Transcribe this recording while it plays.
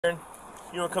You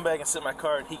want to come back and sit in my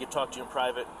car and he could talk to you in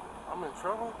private? I'm in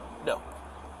trouble? No.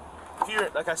 If you're,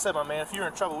 like I said, my man, if you're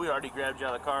in trouble, we already grabbed you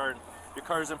out of the car and your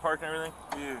car's in park and everything?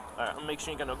 Yeah. Alright, I'm gonna make sure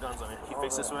you ain't got no guns on you. Can you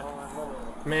face this way?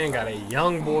 Man got a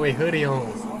young boy hoodie on.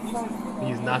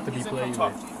 He's not to be played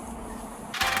with.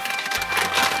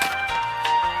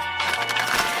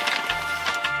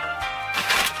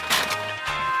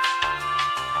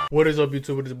 What is up,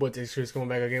 YouTube? It is your boy TexasChris coming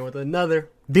back again with another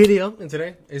video. And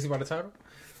today, as you by the title,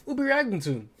 we'll be reacting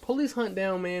to police hunt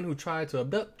down man who tried to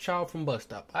abduct child from bus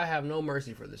stop. I have no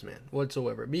mercy for this man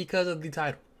whatsoever because of the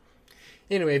title.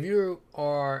 Anyway, if you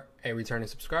are a returning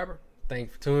subscriber, thank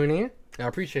you for tuning in. I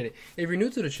appreciate it. If you're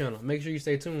new to the channel, make sure you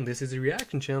stay tuned. This is a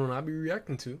reaction channel and I'll be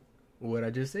reacting to what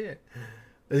I just said.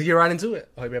 Let's get right into it.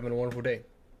 I hope you're having a wonderful day.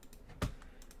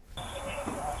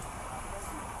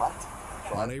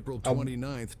 On April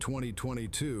 29th,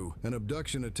 2022, an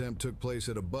abduction attempt took place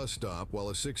at a bus stop while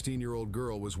a 16-year-old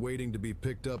girl was waiting to be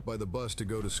picked up by the bus to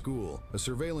go to school. A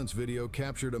surveillance video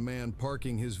captured a man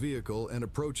parking his vehicle and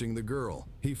approaching the girl.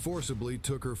 He forcibly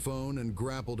took her phone and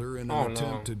grappled her in an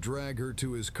attempt to drag her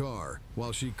to his car,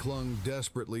 while she clung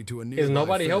desperately to a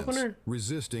nearby fence,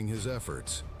 resisting his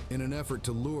efforts. In an effort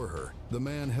to lure her, the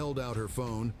man held out her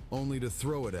phone, only to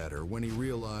throw it at her when he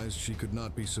realized she could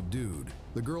not be subdued.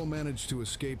 The girl managed to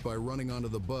escape by running onto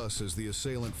the bus as the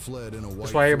assailant fled in a white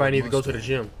That's why everybody needs to go to the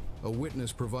gym. A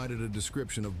witness provided a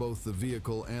description of both the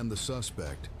vehicle and the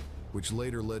suspect, which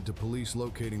later led to police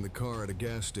locating the car at a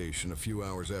gas station a few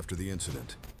hours after the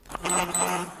incident. We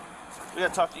gotta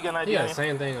talk to you. You got an idea? Yeah,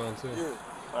 same thing on too. Yeah.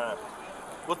 Alright.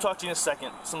 We'll talk to you in a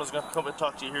second. Someone's gonna come and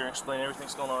talk to you here and explain everything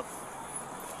that's going on.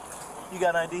 You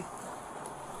got an ID?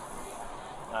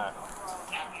 Alright.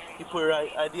 You put your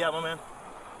ID out, my man?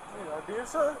 Yeah, ID,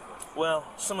 sir? Well,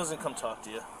 someone's gonna come talk to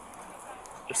you.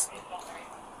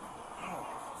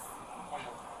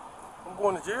 I'm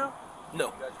going to jail? No.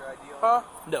 You got your ID on? Huh?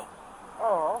 No.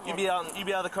 Oh, You'd be out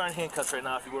of the car in handcuffs right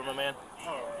now if you were, my man.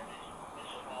 Oh.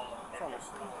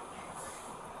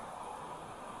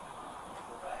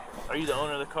 Are you the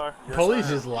owner of the car? Yes, police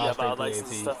just lie for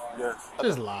license stuff. Yes.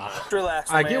 Just lie.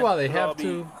 Relax, I man. get why they have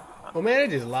to. Well, man,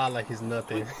 they just lie like it's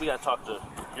nothing. We gotta talk to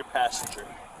your passenger.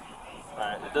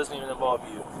 Alright, it doesn't even involve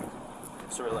you.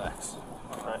 So relax.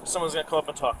 Alright, someone's gonna come up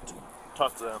and talk to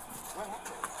them.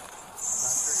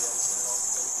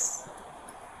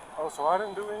 Oh, so I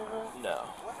didn't do anything? No.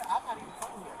 I'm not even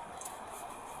from here.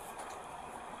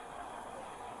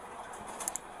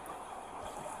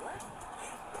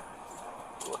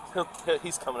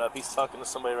 He's coming up. He's talking to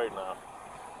somebody right now.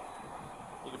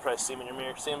 You can probably see him in your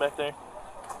mirror. See him back there?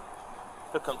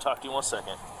 He'll come talk to you in 1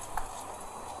 second.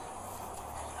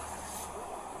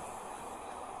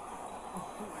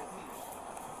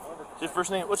 What's your first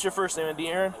name? What's your first name?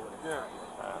 De'Aaron? Yeah.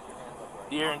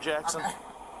 De'Aaron Jackson? I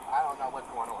don't know what's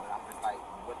going on. I'm just like,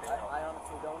 what the hell? I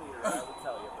honestly don't either. I would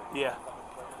tell you. But Yeah.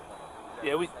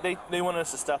 Yeah, they wanted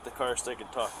us to stop the car so they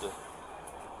could talk to.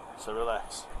 So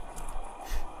relax.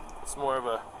 It's more of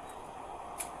a,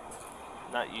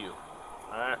 not you.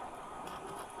 Alright?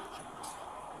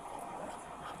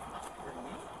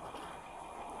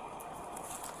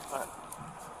 Alright.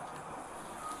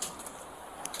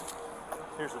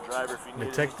 Here's the driver if you need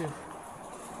Detective? it.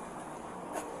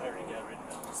 I already got written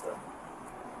down and stuff.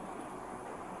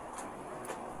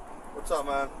 What's up,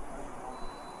 man?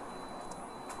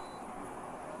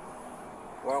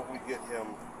 Why don't we get him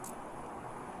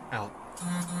out?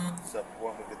 Why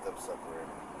don't we get them separated?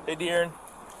 Hey, De'Aaron,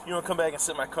 you want to come back and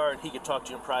sit in my car and he could talk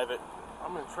to you in private?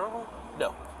 I'm in trouble?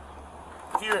 No.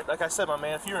 If you're, like I said, my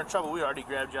man, if you're in trouble, we already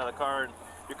grabbed you out of the car and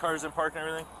your car's in park and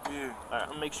everything? Yeah. Alright, I'm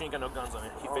gonna make sure you ain't got no guns on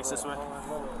you. Can you face this way?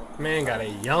 Man got a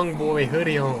young boy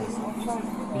hoodie on.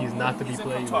 He's not to be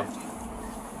played with.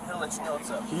 He'll let you know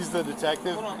what's up. He's the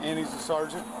detective and he's the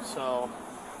sergeant, so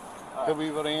he'll be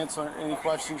able to answer any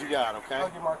questions you got, okay? I'll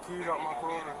get my keys out my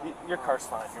car. Your car's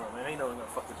fine here, man. Ain't no one gonna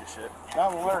fuck with your shit.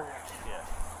 I'm aware. Yeah.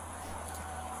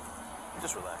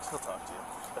 Just relax. He'll talk to you.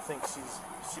 I think she's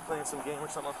playing some game or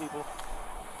something on people.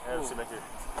 And see back here.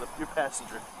 Your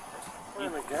passenger. We're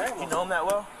in the game. You know him that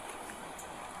well?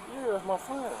 Yeah, that's my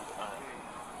friend.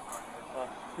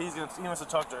 He wants to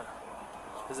talk to her.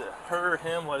 Is it her or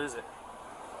him? What is it?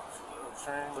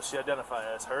 What's she identify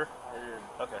as? Her?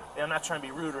 Yeah. Okay. Yeah, I'm not trying to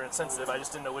be rude or insensitive. I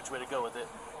just didn't know which way to go with it.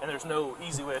 And there's no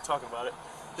easy way of talking about it.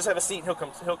 Just have a seat and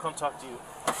he'll come talk to you.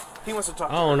 He wants to talk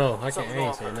to I her. don't know. I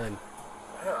ain't saying nothing.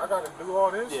 Yeah, I gotta do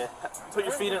all this? Yeah. Put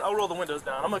your feet in. I'll roll the windows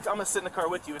down. I'm gonna sit in the car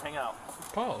with you and hang out.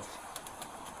 Pause.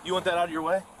 You want that out of your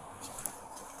way?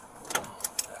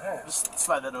 Just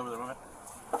slide that over there, man.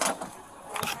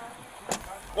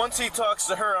 Once he talks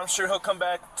to her, I'm sure he'll come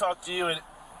back, talk to you, and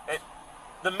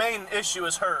the main issue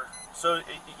is her. So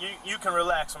you can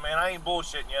relax, man. I ain't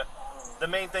bullshitting you. The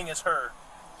main thing is her.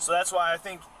 So that's why I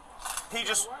think he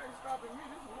just.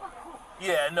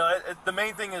 Yeah, no. The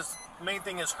main thing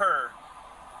is her.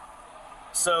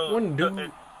 So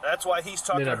that's why he's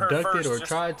talking to her first. Abducted or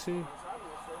tried to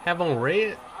have on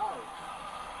red.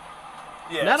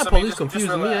 Yeah. Now the police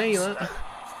confusing me. I ain't lying.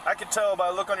 I can tell by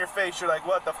the look on your face. You're like,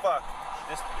 what the fuck?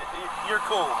 You're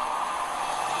cool.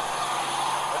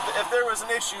 If there was an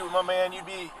issue, my man, you'd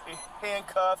be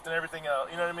handcuffed and everything else.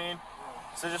 You know what I mean?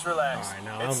 So just relax. All right,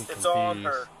 now it's all on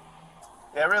her.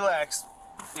 Yeah, relax.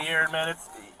 Dear man,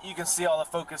 you can see all the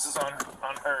focus is on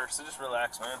her. So just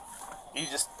relax, man. You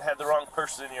just had the wrong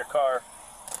person in your car.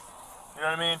 You know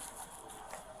what I mean?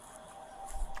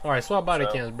 All right, swap body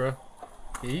cams, bro.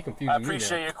 Yeah, you confusing me. I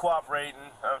appreciate you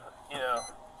cooperating. You know,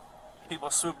 people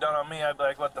swoop down on me, I'd be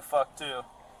like, what the fuck, too.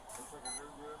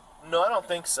 No, I don't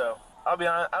think so. I'll be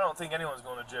honest, I don't think anyone's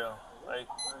going to jail. Like,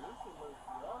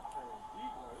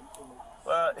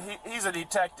 well, he's a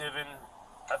detective, and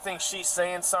I think she's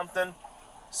saying something,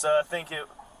 so I think I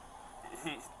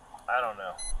don't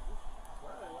know.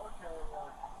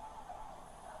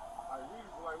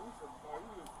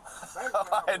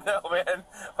 I know, man.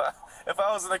 If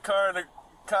I was in a car and a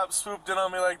cop swooped in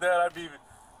on me like that,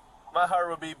 my heart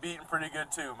would be beating pretty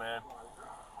good too, man.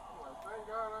 Thank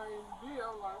God I ain't dead.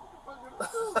 I'm like, what the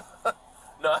fuck did I do?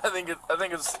 No, I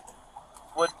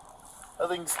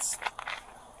think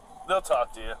they'll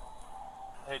talk to you.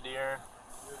 Hey, dear.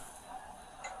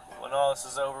 When all this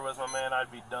is over with, my man,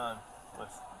 I'd be done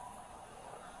with.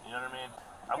 You know what I mean?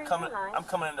 I'm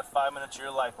coming into 5 minutes of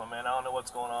your life, my man. I don't know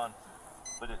what's going on,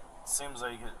 but it seems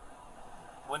like it.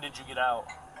 When did you get out?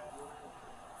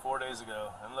 4 days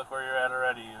ago, and look where you're at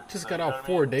already. Just got out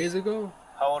 4 days ago.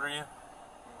 How old are you?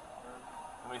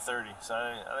 I'll be 30, so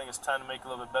I think it's time to make a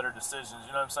little bit better decisions.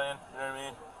 You know what I'm saying? You know what I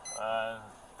mean? I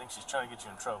think she's trying to get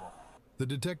you in trouble. The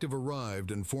detective arrived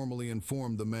and formally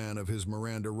informed the man of his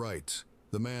Miranda rights.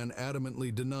 The man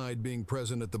adamantly denied being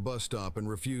present at the bus stop and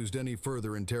refused any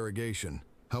further interrogation.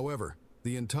 However,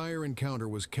 the entire encounter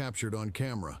was captured on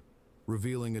camera,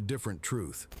 revealing a different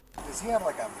truth. Does he have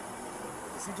like a...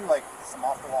 Does he do like some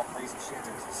off-the-wall crazy shit,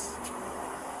 or is this...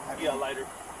 You got a lighter?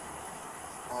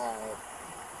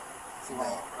 See my...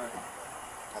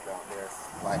 There's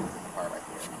lighters in the car right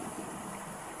there.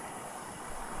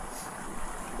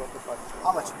 What the fuck?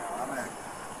 I'll let you know. I'm gonna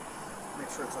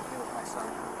make sure it's okay with my son.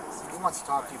 He wants to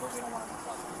talk to you, but we don't want to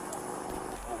talk to you.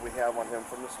 What we have on him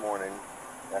from this morning,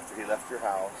 after he left your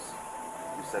house,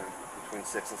 you said between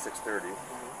 6 and 6:30.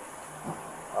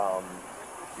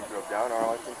 He drove down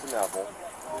Arlington to Neville,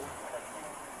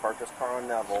 parked his car on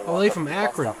Neville. Oh, they from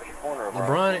Akron.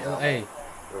 LeBron, hey,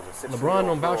 LeBron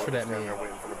don't vouch for that man.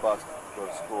 Waiting for the bus to go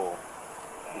to school.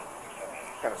 He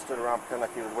kind of stood around, pretending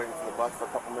like he was waiting for the bus for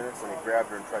a couple minutes, and he grabbed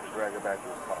her and tried to drag her back to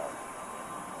his car.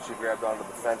 She grabbed onto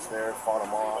the fence there, fought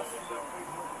him off,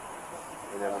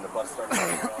 and then when the bus started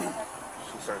going up,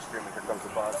 she started screaming, "Here comes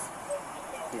the bus!"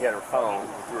 He had her phone,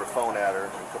 he threw her phone at her,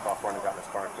 and took off running, got in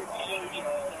his car and kicked off.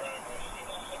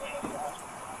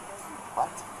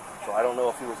 What? So I don't know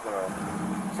if he was going to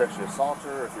sexually assault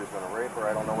her, if he was going to rape her.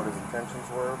 I don't know what his intentions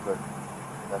were, but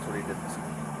that's what he did.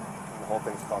 The whole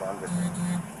thing's caught on video.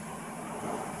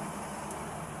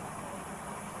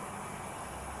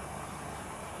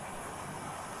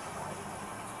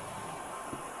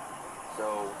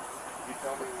 So, you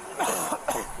tell me,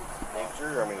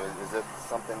 nature, I mean, is it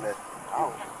something that...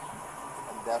 Oh,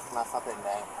 that's not something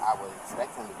that I would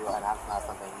expect him to do, and that's not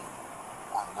something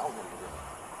I know him to do.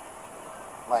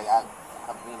 Like,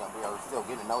 you know, we are still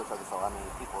getting to know each other, so, I mean,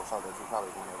 people show that you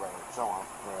probably want to show him.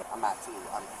 But I'm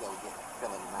still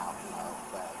filling him out, you know,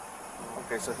 but...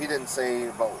 Okay, so he didn't say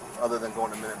about, other than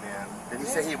going to Minuteman. Did he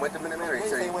say he went to Minuteman, or he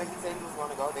said he was going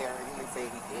to go there, and he didn't say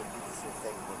he did. He just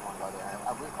said he was going to go there.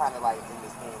 We're kind of like in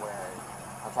this thing where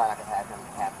I'm trying not to have him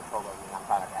have control over me, and I'm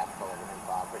trying not to have control over him,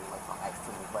 so I pretty much don't ask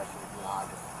too many questions, you know, I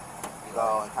just go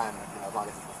and kind of, you know, as long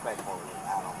as it's respectful,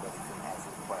 I don't really too ask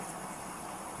any questions.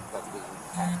 Because we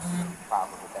have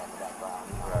problems with that in the background,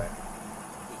 you know. Right.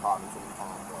 He called me too many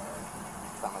times or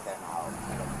something like that, and I'll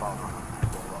pick up the phone on him and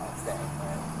get a little upset,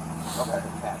 but okay,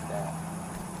 past that.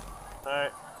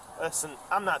 Alright, listen,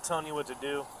 I'm not telling you what to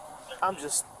do. I'm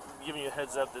just giving you a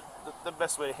heads up that the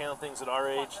best way to handle things at our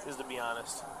age is to be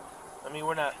honest. I mean,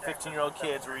 we're not 15-year-old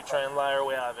kids where you try and lie our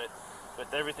way out of it.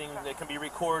 But everything that can be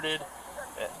recorded,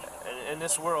 in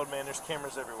this world, man, there's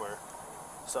cameras everywhere.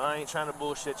 So I ain't trying to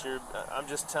bullshit you. I'm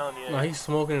just telling you. No, he's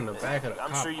smoking in the back of the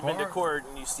I'm cop sure you've car. been to court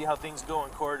and you see how things go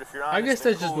in court. If you're honest, I guess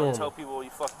that's and just cool and normal. tell people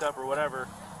you fucked up or whatever,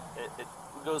 it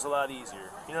goes a lot easier.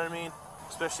 You know what I mean?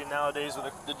 Especially nowadays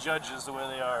with the judges the way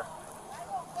they are.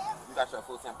 You got your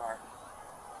food stamp card?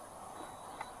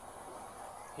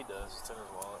 He does. It's in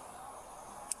his wallet.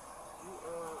 You,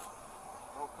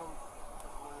 don't come.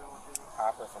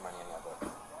 I'll put some money in your book.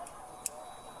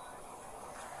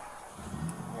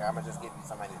 Here, I'm gonna just give you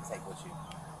some money to take with you.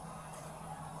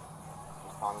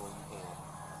 Just call me when you can.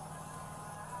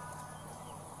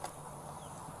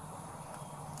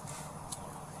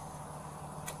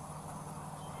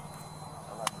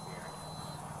 I love you, Barry.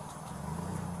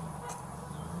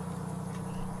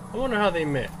 I wonder how they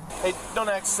met. Hey, don't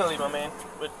act silly, my man.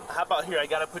 But how about here? I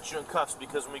gotta put you in cuffs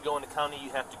because when we go in the county,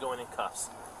 you have to go in cuffs.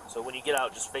 So when you get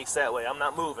out, just face that way. I'm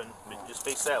not moving, but just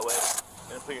face that way.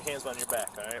 And put your hands on your back,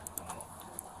 all right?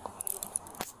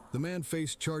 The man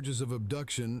faced charges of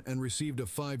abduction and received a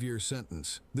 5-year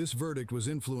sentence. This verdict was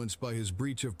influenced by his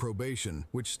breach of probation,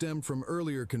 which stemmed from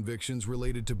earlier convictions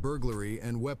related to burglary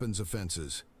and weapons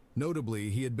offenses. Notably,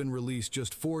 he had been released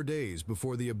just 4 days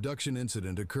before the abduction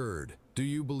incident occurred. Do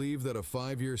you believe that a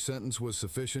 5-year sentence was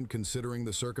sufficient considering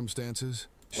the circumstances?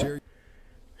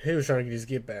 He was trying to get his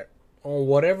get back. On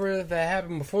whatever that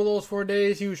happened before those 4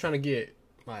 days, he was trying to get,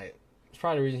 like, it's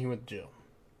probably the reason he went to jail.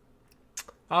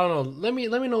 I don't know. Let me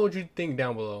know what you think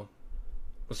down below.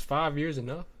 Was 5 years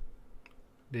enough?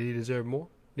 Did he deserve more?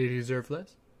 Did he deserve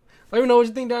less? Let me know what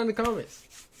you think down in the comments.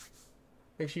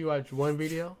 Make sure you watch one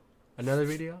video, another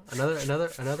video, another,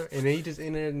 and then you just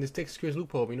enter in this TexasChris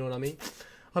loophole. You know what I mean?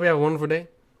 Hope you have a wonderful day.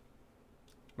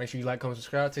 Make sure you like, comment,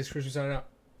 subscribe. TexasChris, we signing out.